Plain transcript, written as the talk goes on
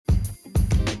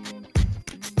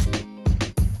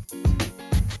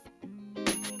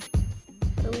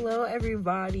Hello,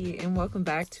 everybody, and welcome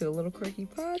back to A Little Quirky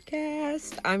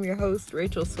podcast. I'm your host,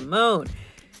 Rachel Simone.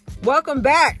 Welcome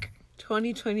back,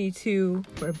 2022.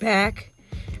 We're back,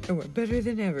 and we're better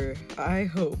than ever, I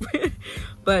hope.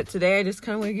 But today, I just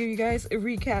kind of want to give you guys a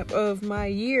recap of my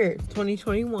year,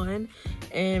 2021,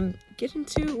 and get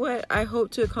into what I hope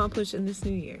to accomplish in this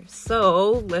new year.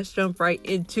 So, let's jump right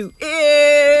into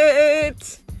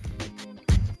it!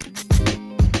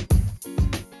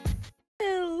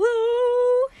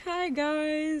 Hi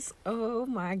guys. Oh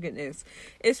my goodness.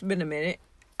 It's been a minute.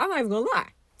 I'm not even gonna lie.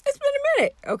 It's been a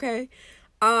minute, okay?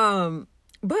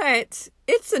 But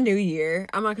it's a new year.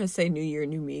 I'm not gonna say new year,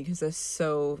 new me, because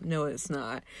no, it's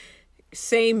not.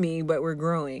 Same me, but we're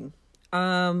growing.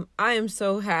 I am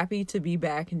so happy to be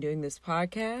back and doing this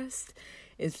podcast.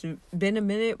 It's been a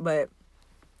minute, but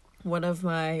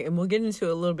and we'll get into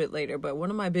it a little bit later, but one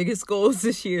of my biggest goals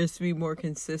this year is to be more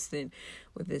consistent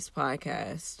with this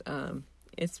podcast.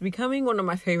 It's becoming one of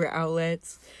my favorite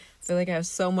outlets. I feel like I have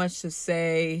so much to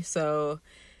say, so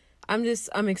I'm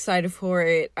excited for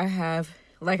it. I have,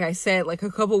 like I said, like a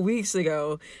couple weeks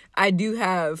ago, I do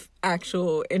have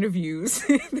actual interviews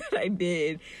that I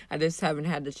did. I just haven't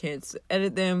had the chance to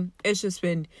edit them. It's just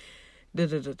been,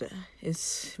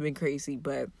 it's been crazy,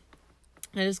 but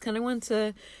I just kind of want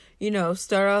to,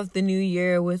 start off the new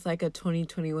year with like a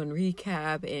 2021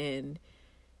 recap, and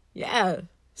yeah.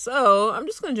 So, I'm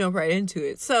just going to jump right into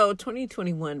it. So,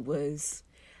 2021 was,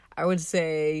 I would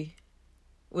say,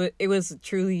 it was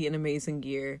truly an amazing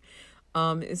year.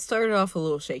 It started off a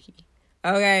little shaky,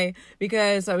 okay?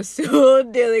 Because I was still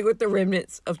dealing with the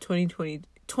remnants of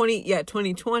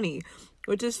 2020,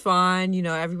 which is fine.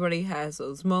 Everybody has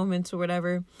those moments or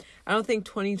whatever. I don't think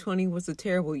 2020 was a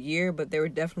terrible year, but there were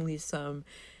definitely some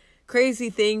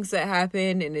crazy things that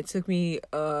happened, and it took me,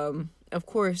 of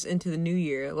course, into the new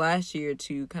year, last year,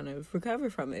 to kind of recover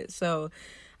from it. So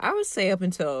I would say up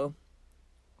until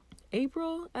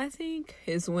April, I think,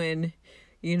 is when,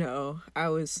 I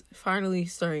was finally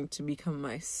starting to become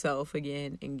myself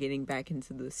again and getting back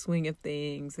into the swing of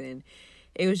things. And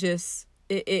it was just,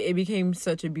 it became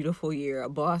such a beautiful year, a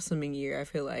blossoming year, I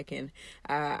feel like. And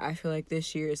I feel like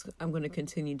this year I'm going to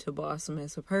continue to blossom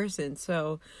as a person.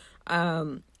 So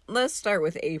let's start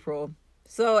with April.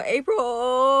 So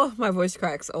April, my voice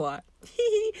cracks a lot.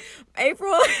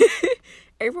 April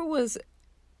was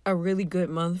a really good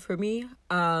month for me.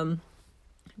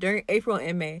 During April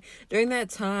and May, during that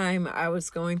time, I was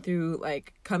going through,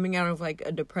 coming out of, a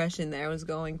depression that I was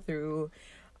going through.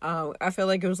 I felt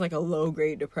like it was, a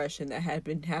low-grade depression that had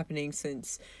been happening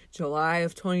since July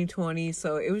of 2020.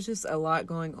 So it was just a lot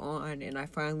going on, and I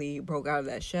finally broke out of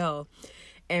that shell.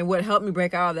 And what helped me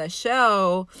break out of that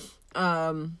shell,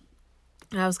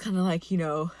 I was kind of I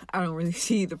don't really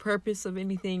see the purpose of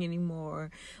anything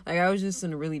anymore. I was just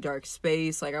in a really dark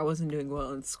space. I wasn't doing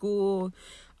well in school.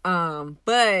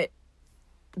 But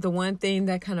the one thing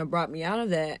that kind of brought me out of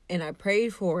that, and I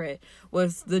prayed for it,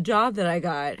 was the job that I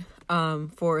got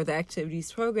for the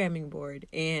Activities Programming Board.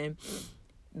 And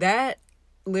that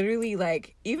literally,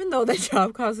 even though that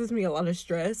job causes me a lot of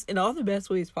stress in all the best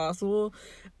ways possible,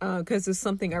 because it's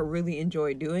something I really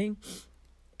enjoy doing,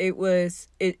 it was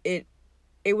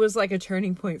like a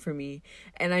turning point for me.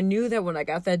 And I knew that when I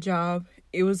got that job,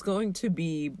 it was going to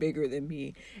be bigger than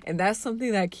me. And that's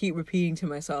something that I keep repeating to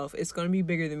myself. It's going to be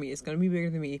bigger than me. It's going to be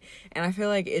bigger than me. And I feel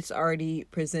like it's already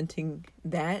presenting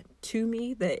that to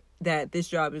me, that this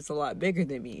job is a lot bigger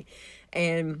than me.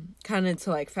 And kind of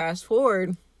to fast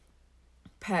forward,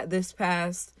 this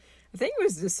past, I think it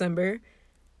was December.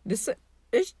 December.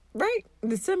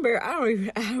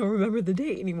 I don't remember the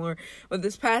date anymore. But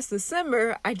this past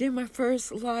December, I did my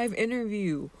first live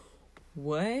interview.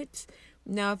 What?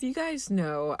 Now, if you guys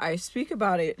know, I speak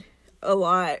about it a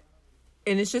lot,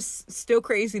 and it's just still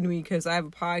crazy to me because I have a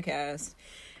podcast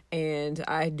and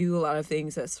I do a lot of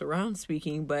things that surround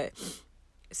speaking, but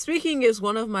speaking is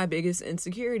one of my biggest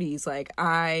insecurities.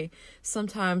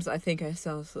 Sometimes I think I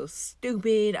sound so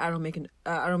stupid. I don't make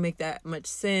that much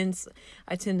sense.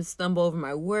 I tend to stumble over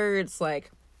my words.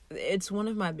 It's one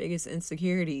of my biggest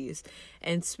insecurities.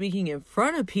 And speaking in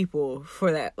front of people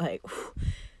for that, I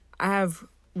have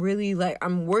really,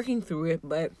 I'm working through it,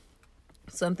 but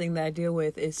something that I deal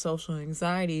with is social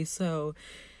anxiety. So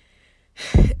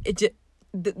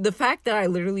the fact that I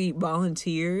literally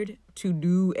volunteered to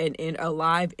do a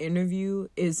live interview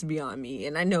is beyond me.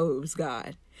 And I know it was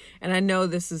God. And I know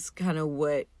this is kind of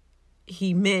what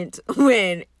he meant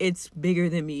when "it's bigger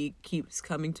than me" keeps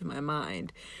coming to my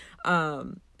mind.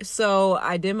 So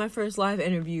I did my first live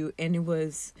interview, and it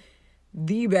was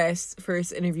the best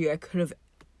first interview I could have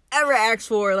ever asked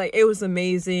for. It was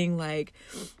amazing.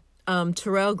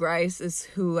 Terrell Grice is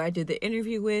who I did the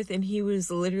interview with, and he was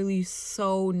literally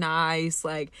so nice.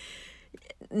 Like,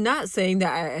 not saying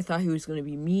that I thought he was going to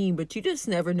be mean, but you just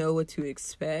never know what to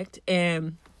expect.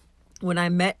 And when I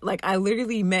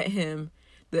literally met him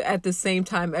at the same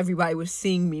time everybody was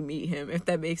seeing me meet him, if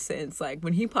that makes sense. Like,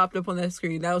 when he popped up on that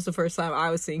screen, that was the first time I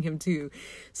was seeing him too.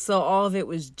 So all of it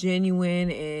was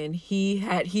genuine, and he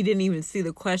didn't even see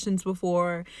the questions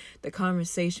before. The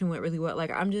conversation went really well.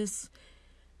 Like, I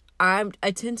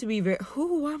tend to be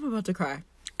I'm about to cry.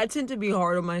 I tend to be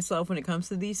hard on myself when it comes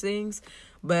to these things,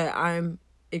 but I'm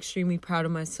extremely proud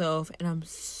of myself, and I'm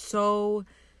so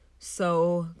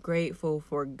grateful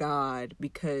for God,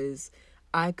 because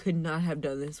I could not have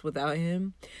done this without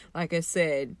him. Like I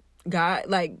said, God,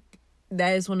 like,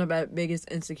 that is one of my biggest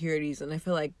insecurities, and I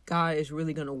feel like God is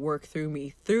really going to work through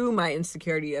me, through my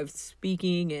insecurity of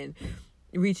speaking and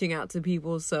reaching out to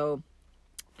people. So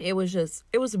it was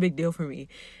a big deal for me.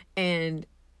 And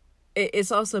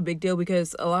it's also a big deal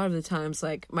because a lot of the times,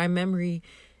 like, my memory,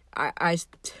 I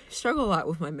struggle a lot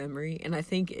with my memory, and I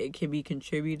think it can be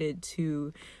contributed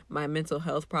to my mental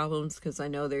health problems, because I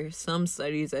know there's some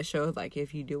studies that show, like,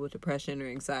 if you deal with depression or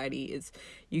anxiety,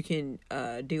 you can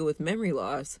deal with memory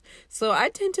loss. So I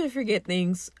tend to forget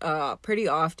things pretty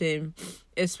often,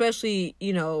 especially,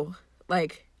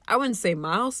 like, I wouldn't say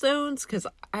milestones, because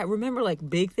I remember, like,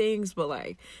 big things, but,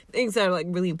 like, things that are, like,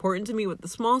 really important to me. With the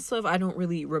small stuff, I don't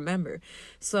really remember.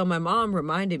 So my mom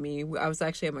reminded me, I was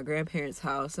actually at my grandparents'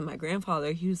 house, and my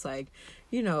grandfather, he was like,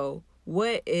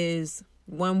 what is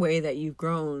one way that you've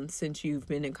grown since you've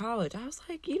been in college? I was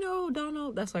like,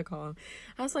 Donald, that's what I call him.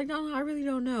 I was like, Donald, I really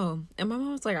don't know. And my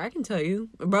mom was like, I can tell you.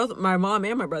 Both my mom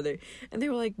and my brother. And they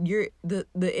were like,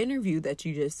 the interview that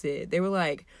you just did. They were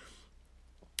like,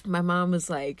 my mom was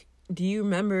like, do you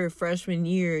remember freshman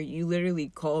year, you literally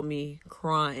called me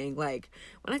crying? Like,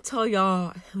 when I tell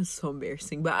y'all, it was so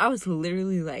embarrassing, but I was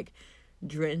literally, like,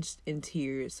 drenched in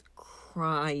tears,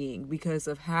 crying because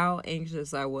of how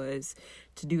anxious I was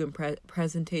to do a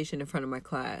presentation in front of my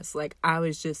class. Like, I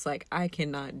was just like, I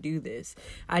cannot do this.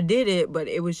 I did it, but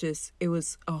it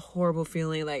was a horrible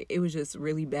feeling. Like, it was just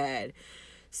really bad.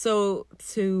 So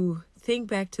to think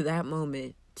back to that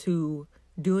moment, to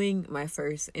doing my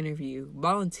first interview,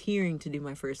 volunteering to do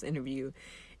my first interview,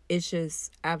 it's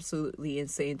just absolutely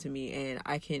insane to me,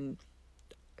 and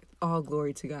all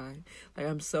glory to God. Like,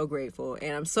 I'm so grateful,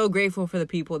 and I'm so grateful for the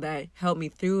people that helped me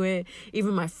through it.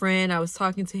 Even my friend, I was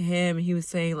talking to him, and he was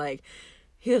saying, like,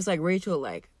 Rachel,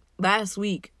 like, last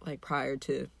week, like, prior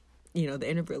to, the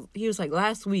interview, he was like,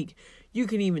 last week, you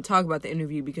couldn't even talk about the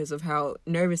interview because of how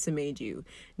nervous it made you.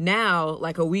 Now,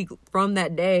 like, a week from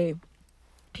that day,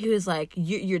 he was like,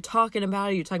 you're talking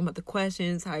about it, you're talking about the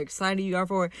questions, how excited you are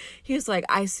for it. He was like,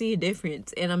 I see a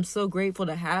difference, and I'm so grateful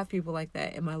to have people like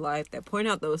that in my life that point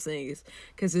out those things,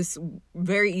 because it's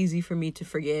very easy for me to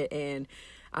forget, and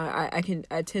I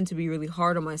tend to be really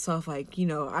hard on myself, like, I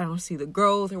don't see the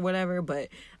growth or whatever, but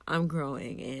I'm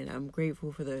growing, and I'm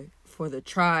grateful for the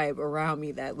tribe around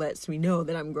me that lets me know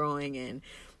that I'm growing. And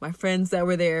my friends that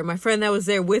were there, my friend that was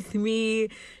there with me,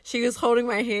 she was holding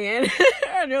my hand.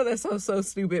 I know that sounds so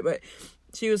stupid, but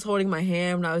she was holding my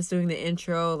hand when I was doing the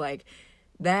intro. Like,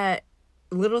 that,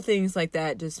 little things like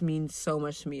that just mean so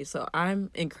much to me. So I'm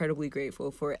incredibly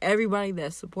grateful for everybody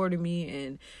that supported me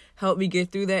and helped me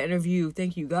get through that interview.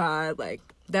 Thank you, God. Like,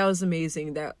 that was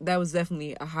amazing. That was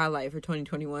definitely a highlight for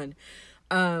 2021.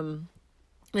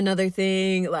 Another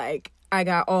thing, like, I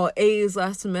got all A's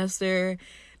last semester.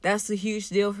 That's a huge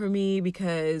deal for me,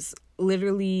 because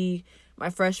literally my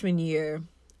freshman year,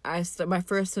 my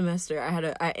first semester,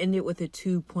 I ended with a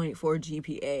 2.4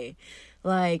 GPA.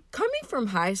 Like, coming from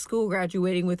high school,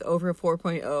 graduating with over a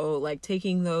 4.0, like,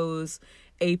 taking those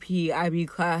AP, IB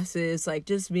classes, like,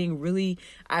 just being really,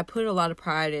 I put a lot of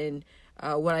pride in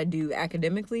what I do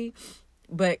academically.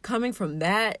 But coming from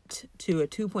that to a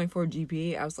 2.4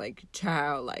 GPA, I was like,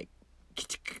 child, like,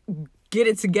 get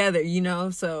it together,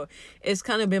 So it's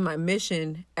kind of been my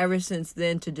mission ever since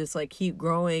then to just, like, keep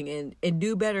growing and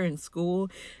do better in school.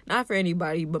 Not for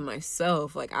anybody but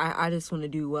myself. Like, I just want to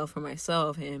do well for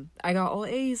myself. And I got all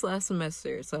A's last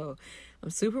semester. So I'm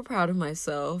super proud of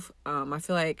myself. I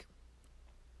feel like,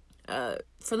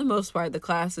 for the most part, the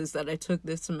classes that I took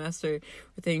this semester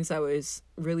were things I was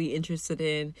really interested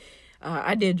in.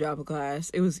 I did drop a class.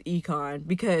 It was econ,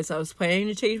 because I was planning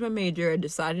to change my major. I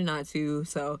decided not to,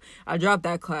 so I dropped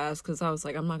that class because I was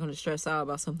like, I'm not going to stress out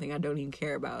about something I don't even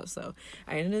care about. So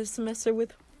I ended the semester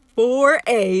with 4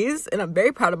 A's, and I'm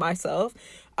very proud of myself.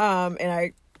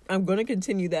 And I'm going to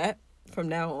continue that from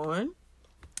now on,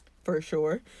 for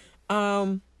sure.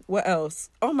 What else?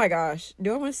 Oh my gosh.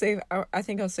 Do I want to save? I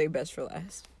think I'll save best for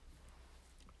last.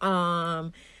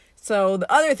 So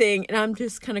the other thing, and I'm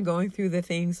just kind of going through the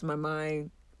things in my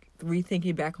mind,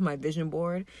 rethinking back on my vision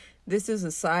board. This is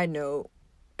a side note,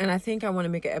 and I think I want to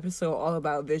make an episode all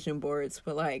about vision boards,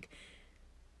 but like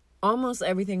almost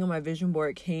everything on my vision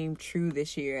board came true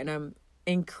this year, and I'm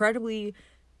incredibly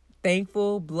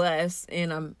thankful, blessed,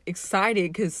 and I'm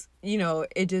excited because, you know,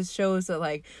 it just shows that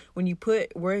like when you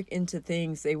put work into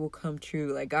things, they will come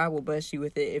true. Like God will bless you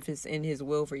with it if it's in his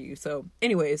will for you. So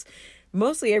anyways,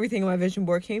 mostly everything on my vision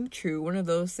board came true. One of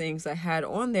those things I had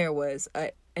on there was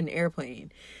an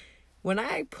airplane. When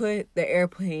I put the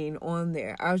airplane on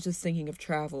there, I was just thinking of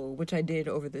travel, which I did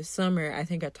over the summer. I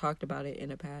think I talked about it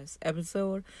in a past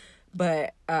episode.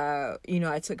 But, you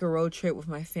know, I took a road trip with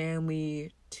my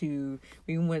family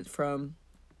we went from,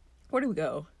 where did we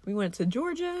go? We went to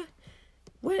Georgia,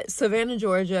 Savannah,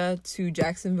 Georgia, to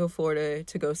Jacksonville, Florida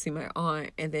to go see my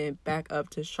aunt, and then back up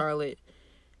to Charlotte.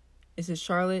 Is it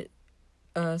Charlotte,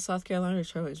 South Carolina, or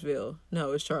Charlottesville?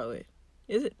 No, it's Charlotte.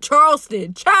 Is it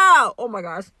Charleston? Child! Oh my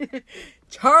gosh.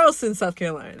 Charleston, South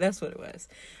Carolina. That's what it was.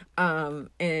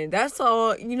 And that's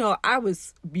all, you know, I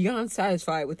was beyond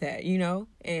satisfied with that, you know,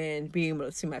 and being able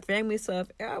to see my family and stuff.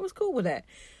 I was cool with that.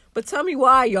 But tell me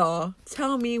why, y'all.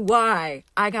 Tell me why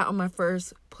I got on my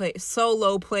first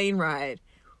solo plane ride.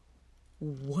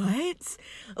 What?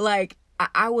 Like,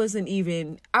 I wasn't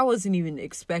even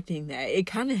expecting that. It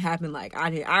kind of happened like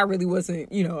I really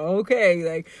wasn't, you know, okay.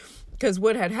 Like, because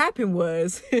what had happened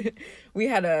was we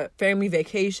had a family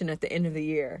vacation at the end of the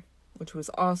year, which was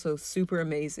also super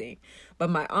amazing. But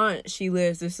my aunt,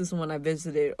 this is the one I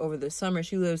visited over the summer.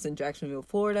 She lives in Jacksonville,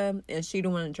 Florida, and she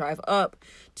didn't want to drive up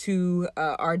to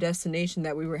our destination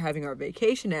that we were having our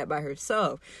vacation at by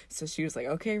herself. So she was like,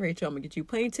 okay, Rachel, I'm going to get you a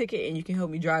plane ticket and you can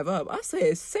help me drive up. I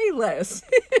said, say less.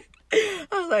 I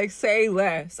was like, say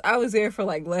less. I was there for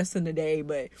like less than a day,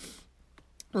 but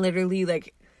literally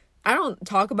like, I don't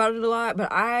talk about it a lot, but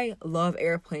I love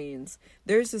airplanes.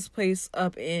 There's this place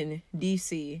up in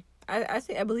DC. I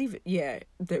believe,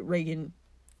 the Reagan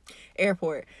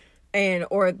Airport,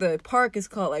 or the park is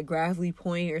called like Gravely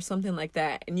Point or something like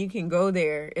that. And you can go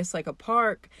there. It's like a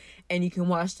park, and you can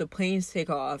watch the planes take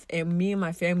off. And me and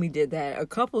my family did that a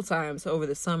couple times over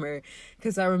the summer,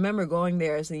 because I remember going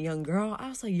there as a young girl. I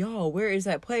was like, y'all, where is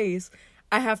that place?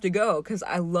 I have to go, because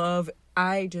I don't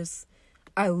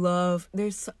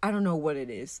know what it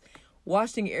is.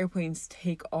 Watching airplanes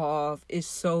take off is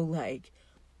so like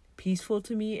peaceful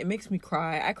to me. It makes me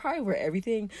cry. I cry over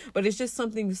everything, but it's just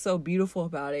something so beautiful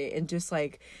about it, and just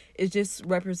like it just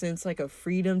represents like a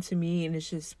freedom to me, and it's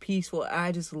just peaceful.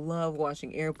 I just love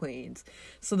watching airplanes.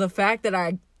 So the fact that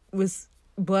I was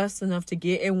blessed enough to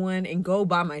get in one and go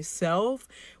by myself,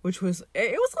 it was a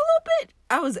little bit,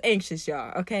 I was anxious,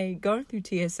 y'all. Okay, going through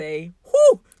TSA,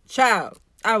 child,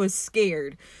 I was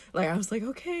scared. Like, I was like,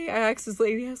 okay. I asked this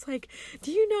lady, I was like,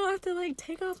 do you know I have to, like,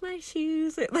 take off my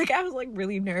shoes? Like, I was, like,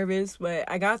 really nervous, but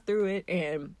I got through it,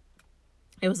 and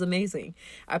it was amazing.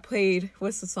 I played,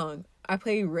 what's the song? I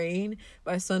played Rain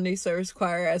by Sunday Service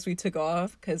Choir as we took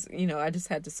off, because, you know, I just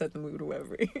had to set the mood or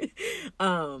whatever.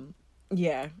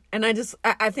 Yeah. And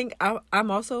I think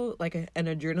I'm also, like, an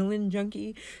adrenaline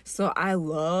junkie, so I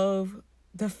love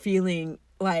the feeling,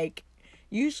 like,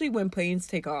 usually when planes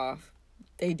take off,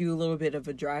 they do a little bit of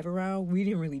a drive around. We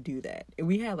didn't really do that.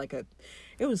 We had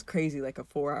it was crazy, like a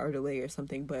 4-hour delay or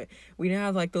something, but we didn't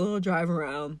have like the little drive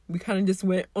around. We kind of just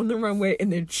went on the runway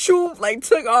and then shoom, like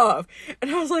took off.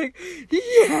 And I was like,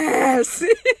 yes!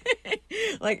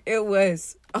 Like it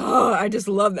was, I just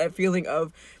love that feeling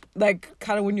of like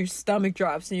kind of when your stomach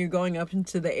drops and you're going up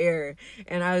into the air.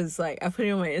 And I was like, I put it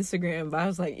on my Instagram, but I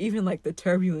was like, even like the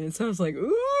turbulence, I was like,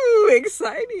 ooh,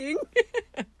 exciting.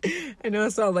 I know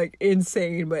it sounds like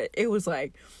insane, but it was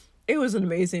an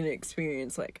amazing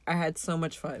experience. Like I had so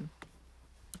much fun.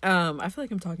 I feel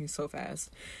like I'm talking so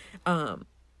fast.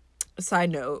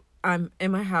 Side note, I'm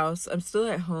in my house. I'm still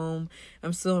at home.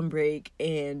 I'm still on break,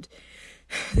 and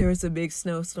there was a big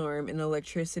snowstorm, and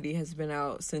electricity has been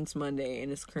out since Monday,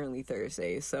 and it's currently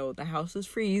Thursday. So the house is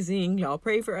freezing. Y'all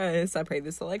pray for us. I pray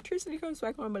this electricity comes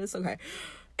back on, but it's okay.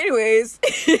 Anyways,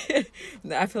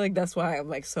 I feel like that's why I'm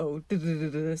like so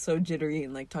jittery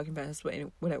and like talking fast, but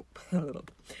whatever.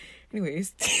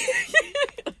 Anyways,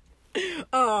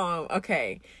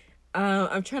 okay.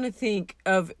 I'm trying to think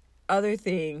of other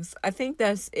things. I think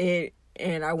that's it,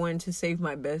 and I wanted to save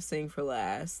my best thing for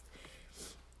last.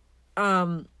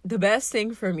 The best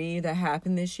thing for me that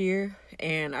happened this year,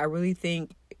 and I really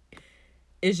think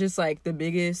it's just like the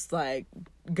biggest, like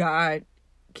God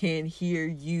can hear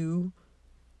you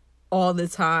all the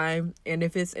time, and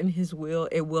if it's in his will,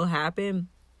 it will happen.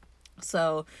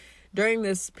 So during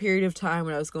this period of time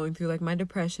when I was going through like my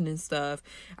depression and stuff,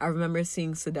 I remember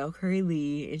seeing Sadell Curry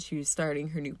Lee, and she was starting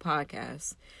her new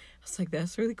podcast. I was like,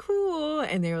 that's really cool.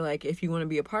 And they were like, if you want to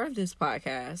be a part of this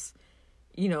podcast,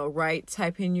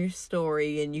 type in your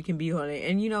story and you can be on it.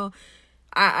 And,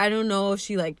 I don't know if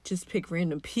she like just picked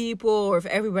random people or if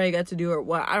everybody got to do it or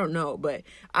what. I don't know. But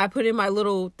I put in my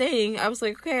little thing. I was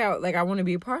like, okay, I want to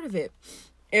be a part of it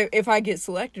if I get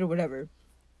selected or whatever.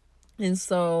 And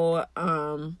so,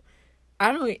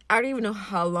 I don't even know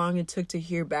how long it took to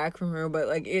hear back from her, but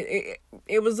like it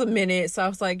was a minute. So I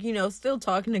was like, still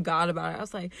talking to God about it. I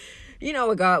was like,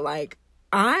 what, God, like,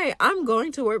 I'm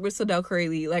going to work with Sadell Curry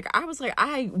Lee. Like, I was like,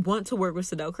 I want to work with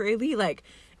Sadell Curry Lee. Like,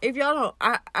 if y'all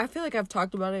don't, I feel like I've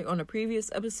talked about it on a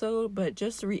previous episode, but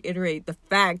just to reiterate the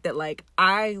fact that, like,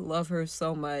 I love her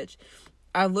so much.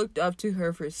 I looked up to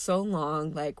her for so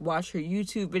long, like, watch her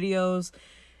YouTube videos.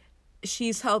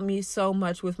 She's helped me so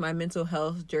much with my mental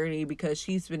health journey because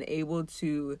she's been able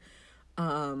to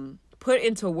put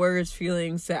into words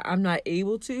feelings that I'm not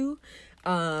able to.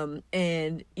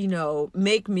 And,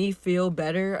 make me feel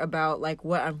better about, like,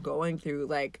 what I'm going through.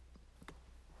 Like,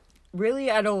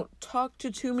 really, I don't talk to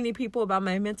too many people about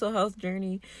my mental health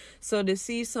journey. So to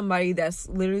see somebody that's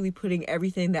literally putting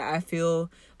everything that I feel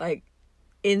like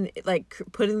in, like,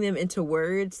 putting them into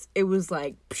words, it was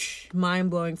like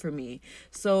mind-blowing for me.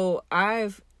 So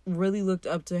I've really looked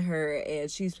up to her,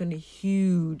 and she's been a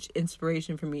huge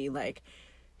inspiration for me. Like,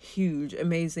 huge,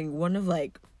 amazing, one of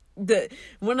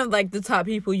the top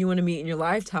people you want to meet in your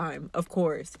lifetime, of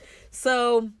course.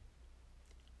 So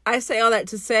I say all that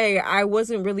to say I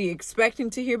wasn't really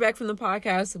expecting to hear back from the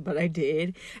podcast, but I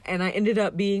did, and I ended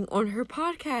up being on her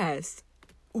podcast.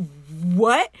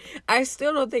 What? I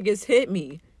still don't think it's hit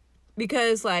me,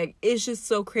 because, like, it's just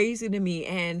so crazy to me.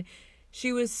 And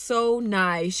she was so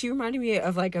nice. She reminded me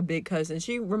of, like, a big cousin.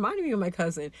 She reminded me of my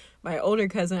cousin, my older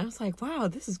cousin. I was like, wow,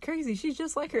 this is crazy. She's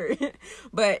just like her.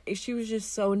 But she was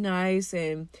just so nice,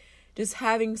 and just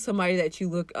having somebody that you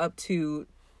look up to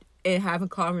and have a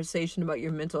conversation about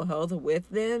your mental health with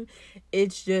them,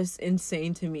 it's just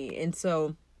insane to me. And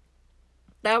so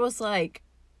that was like,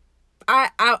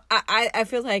 I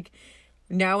feel like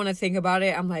now when I think about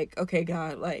it, I'm like, okay,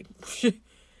 God, like,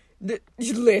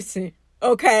 listen,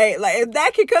 okay, like, if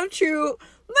that can come true,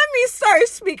 let me start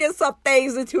speaking some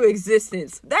things into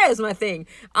existence. That is my thing.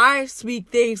 I speak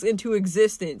things into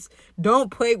existence.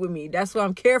 Don't play with me. That's why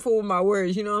I'm careful with my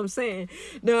words. You know what I'm saying?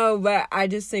 No, but I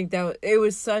just think that it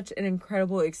was such an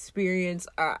incredible experience.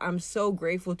 I'm so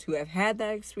grateful to have had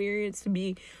that experience, to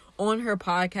be on her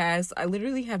podcast. I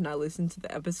literally have not listened to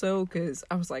the episode because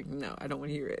I was like, no, I don't want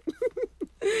to hear it.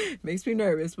 Makes me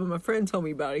nervous, but my friend told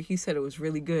me about it. He said it was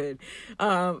really good.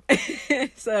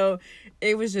 So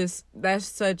it was just, that's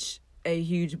such a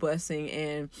huge blessing.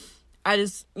 And I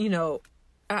just,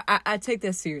 I take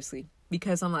that seriously,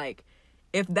 because I'm like,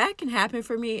 if that can happen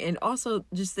for me, and also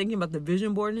just thinking about the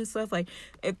vision board and stuff, like,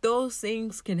 if those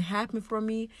things can happen for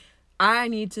me, I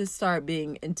need to start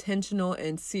being intentional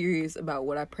and serious about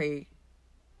what I pray.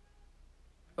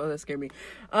 Oh, that scared me.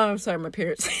 I'm sorry, my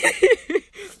parents.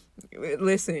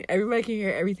 Listen, everybody can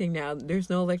hear everything now. There's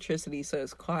no electricity, so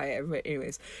it's quiet. Everybody,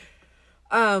 anyways,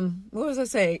 what was I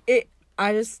saying?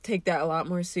 I just take that a lot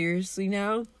more seriously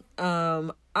now.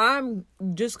 I'm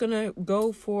just gonna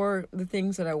go for the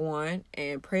things that I want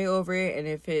and pray over it, and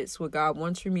if it's what God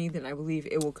wants for me, then I believe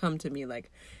it will come to me.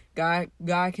 Like, God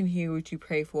can hear what you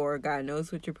pray for. God knows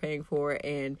what you're praying for,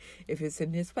 and if it's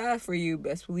in His path for you,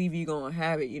 best believe you're gonna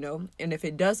have it, And if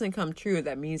it doesn't come true,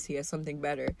 that means He has something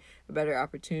better, a better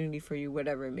opportunity for you,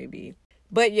 whatever it may be.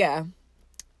 But yeah,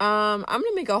 I'm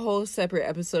gonna make a whole separate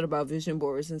episode about vision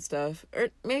boards and stuff, or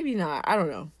maybe not. I don't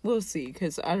know. We'll see,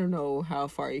 because I don't know how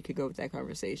far you could go with that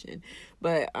conversation.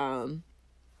 But I'm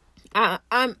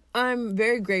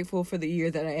very grateful for the year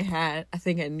that I had. I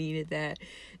think I needed that.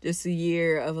 Just a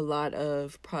year of a lot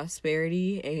of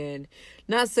prosperity, and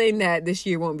not saying that this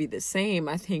year won't be the same.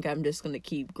 I think I'm just going to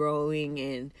keep growing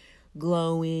and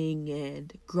glowing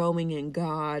and growing in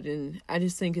God, and I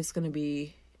just think it's going to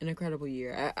be an incredible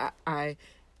year. I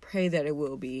pray that it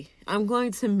will be. I'm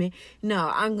going to make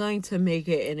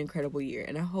it an incredible year,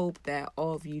 and I hope that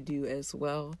all of you do as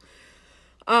well.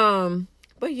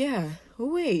 But yeah,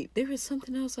 wait, there was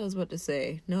something else I was about to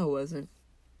say. No, it wasn't.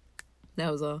 That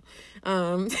was all.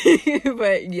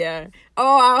 But yeah.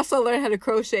 Oh, I also learned how to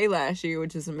crochet last year,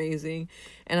 which is amazing.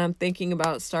 And I'm thinking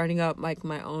about starting up like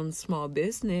my own small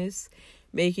business,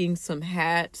 making some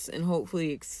hats, and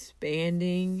hopefully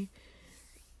expanding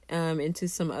into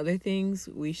some other things.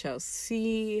 We shall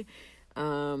see.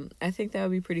 I think that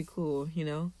would be pretty cool,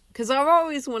 because I've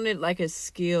always wanted like a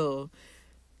skill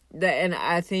and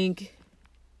I think,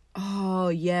 oh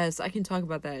yes, I can talk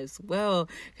about that as well,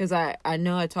 because I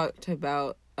know I talked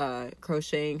about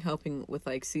crocheting helping with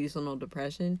like seasonal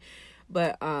depression,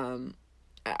 but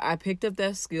I picked up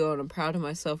that skill and I'm proud of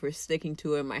myself for sticking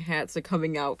to it. My hats are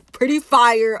coming out pretty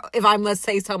fire, if I must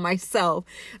say so myself.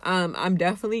 I'm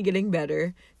definitely getting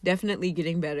better,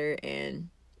 and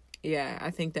yeah,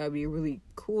 I think that would be a really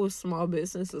cool small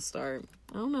business to start.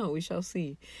 I don't know, we shall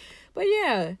see. But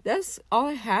yeah, that's all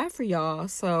I have for y'all.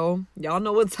 So y'all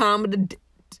know what time of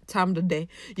the day.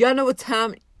 Y'all know what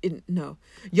time. No,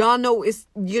 y'all know it's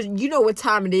you know what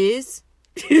time it is.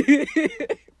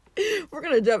 We're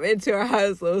gonna jump into our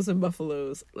highs, lows, and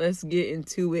buffaloes. Let's get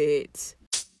into it.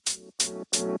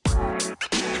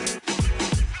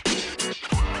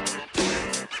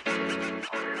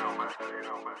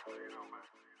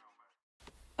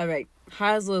 All right,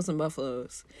 highs, lows, and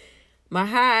buffaloes. My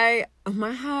high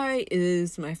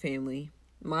is my family.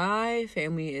 My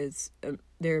family is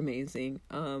they're amazing.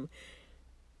 So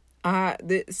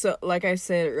like I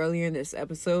said earlier in this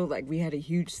episode, like we had a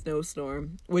huge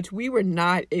snowstorm, which we were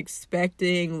not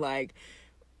expecting, like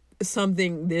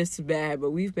something this bad,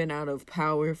 but we've been out of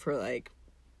power for like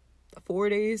 4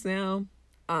 days now.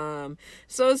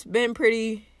 So it's been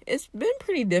pretty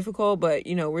difficult, but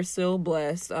you know, we're still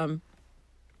blessed.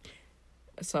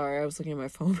 Sorry, I was looking at my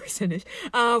phone percentage.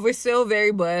 We're still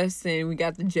very blessed, and we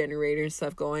got the generator and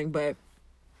stuff going, but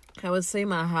I would say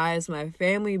my high is my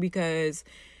family, because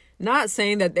not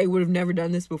saying that they would have never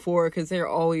done this before, because they've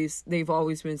always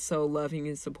been so loving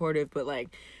and supportive, but like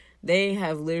they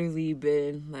have literally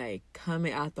been like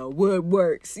coming out the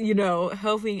woodworks, you know,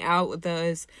 helping out with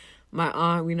us. My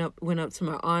aunt, we went up to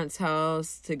my aunt's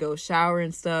house to go shower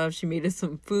and stuff. She made us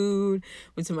some food.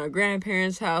 Went to my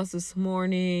grandparents' house this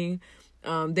morning.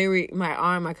 My aunt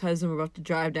and my cousin were about to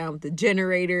drive down with the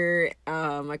generator.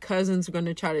 My cousins were going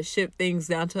to try to ship things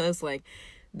down to us. Like,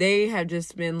 they have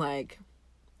just been like,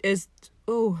 I'm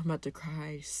about to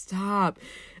cry. Stop.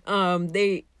 I'm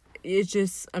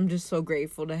just so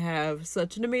grateful to have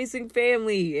such an amazing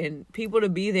family and people to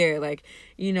be there. Like,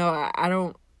 you know, I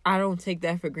don't take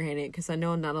that for granted, because I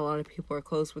know not a lot of people are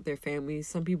close with their families.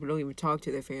 Some people don't even talk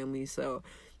to their families. So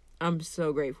I'm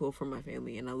so grateful for my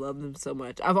family, and I love them so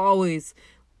much. I've always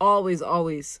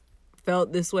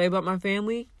felt this way about my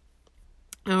family.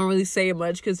 I don't really say it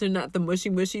much because they're not the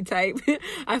mushy type.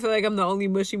 I feel like I'm the only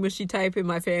mushy type in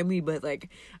my family, but like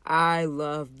I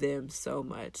love them so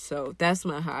much. So that's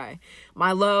my high.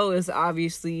 My low is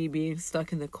obviously being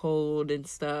stuck in the cold and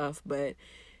stuff, but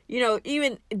you know,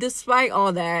 even despite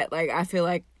all that, like I feel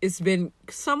like it's been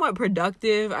somewhat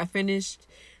productive. I finished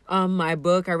my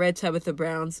book. I read Tabitha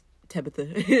Brown's.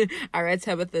 I read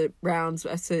Tabitha Brown's.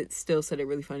 Still said it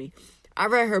really funny. I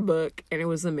read her book, and it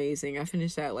was amazing. I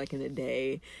finished that, like, in a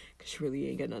day, because she really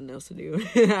ain't got nothing else to do.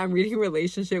 I'm reading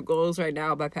Relationship Goals right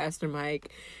now by Pastor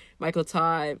Michael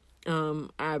Todd.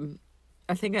 I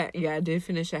did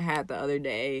finish a hat the other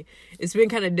day. It's been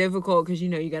kind of difficult, because, you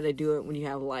know, you got to do it when you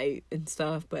have light and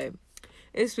stuff, but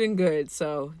it's been good.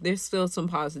 So, there's still some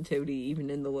positivity, even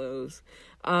in the lows.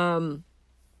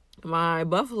 My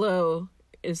buffalo...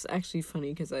 It's actually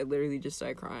funny because I literally just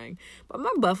started crying. But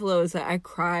my buffalo is that I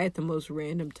cry at the most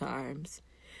random times.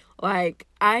 Like,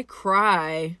 I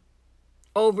cry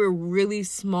over really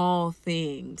small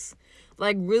things.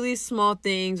 Like, really small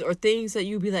things, or things that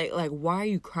you'd be like, why are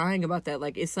you crying about that?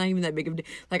 Like, it's not even that big of a deal.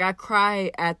 Like, I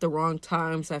cry at the wrong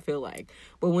times, I feel like.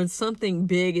 But when something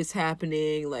big is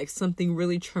happening, like, something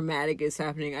really traumatic is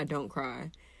happening, I don't cry.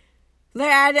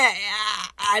 Like,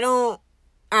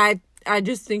 I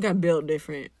just think I'm built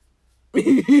different.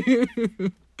 I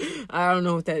don't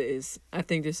know what that is. I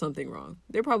think there's something wrong.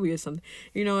 There probably is something.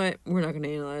 You know what? We're not going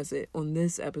to analyze it on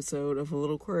this episode of A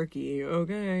Little Quirky,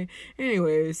 okay?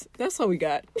 Anyways, that's all we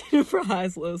got for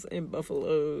highs, lows, and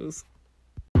buffaloes.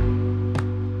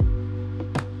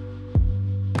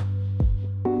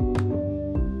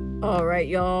 All right,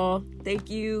 y'all.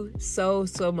 Thank you so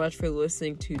much for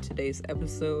listening to today's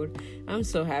episode. I'm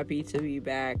so happy to be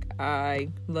back. I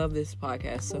love this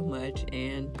podcast so much,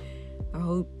 and I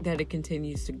hope that it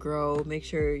continues to grow. Make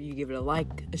sure you give it a like,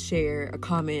 a share, a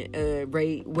comment, a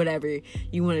rate, whatever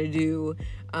you want to do.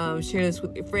 Share this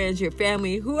with your friends, your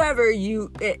family, whoever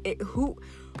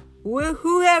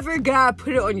God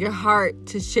put it on your heart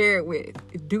to share it with.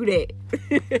 Do that.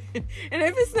 And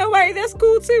if it's nobody, that's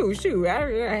cool too. Shoot,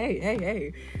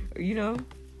 hey, you know,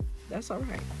 that's all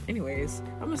right. Anyways,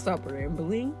 I'm gonna stop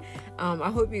rambling. I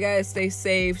hope you guys stay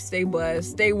safe, stay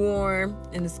blessed, stay warm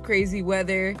in this crazy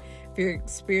weather. If you're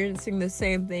experiencing the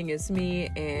same thing as me,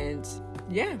 and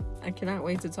yeah, I cannot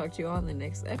wait to talk to you all in the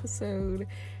next episode.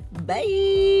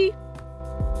 Bye.